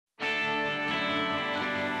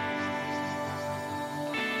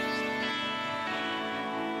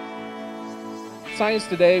science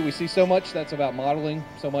today, we see so much that's about modeling,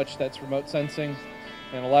 so much that's remote sensing,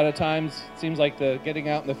 and a lot of times it seems like the getting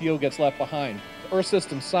out in the field gets left behind. Earth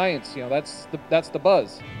system science, that's the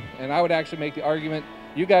buzz. And I would actually make the argument,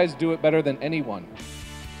 you guys do it better than anyone.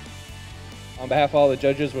 On behalf of all the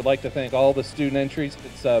judges, we'd like to thank all the student entries.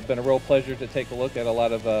 It's been a real pleasure to take a look at a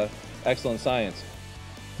lot of excellent science.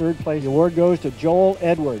 Third place award goes to Joel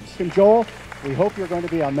Edwards. And Joel, we hope you're going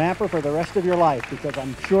to be a mapper for the rest of your life, because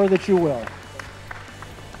I'm sure that you will.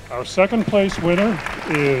 Our second place winner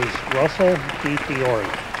is Russell D. Fiore.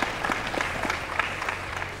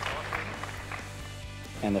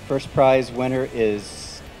 And the first prize winner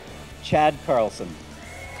is Chad Carlson.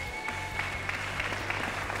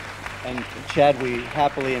 And Chad, we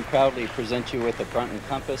happily and proudly present you with the Brunton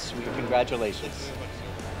Compass. Congratulations.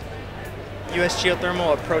 US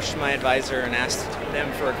Geothermal approached my advisor and asked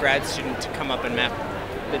them for a grad student to come up and map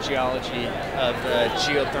the geology of the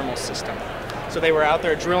geothermal system. So they were out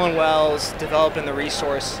there drilling wells, developing the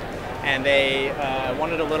resource, and they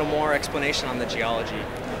wanted a little more explanation on the geology.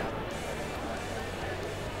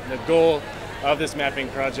 The goal of this mapping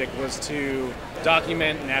project was to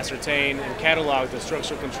document and ascertain and catalog the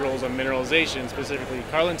structural controls of mineralization, specifically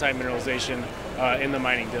Carlin-type mineralization in the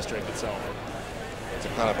mining district itself. It's a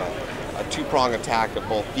kind of a two-prong attack of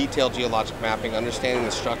both detailed geologic mapping, understanding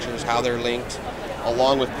the structures, how they're linked,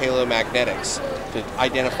 along with paleomagnetics to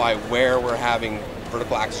identify where we're having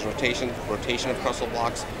vertical axis rotation of crustal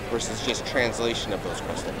blocks versus just translation of those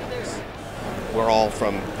crustal blocks. We're all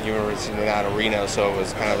from the University of Nevada, Reno, so it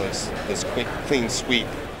was kind of this quick, clean sweep.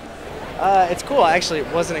 It's cool. I actually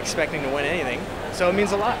wasn't expecting to win anything, so it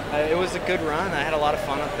means a lot. It was a good run. I had a lot of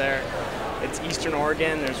fun up there. It's Eastern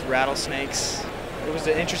Oregon. There's rattlesnakes. It was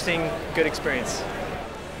an interesting, good experience.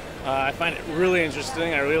 I find it really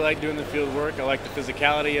interesting. I really like doing the field work. I like the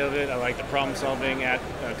physicality of it. I like the problem-solving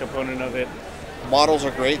component of it. Models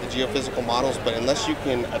are great, the geophysical models, but unless you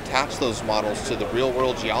can attach those models to the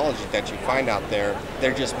real-world geology that you find out there,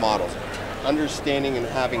 they're just models. Understanding and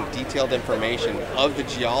having detailed information of the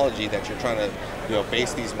geology that you're trying to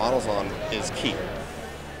base these models on is key.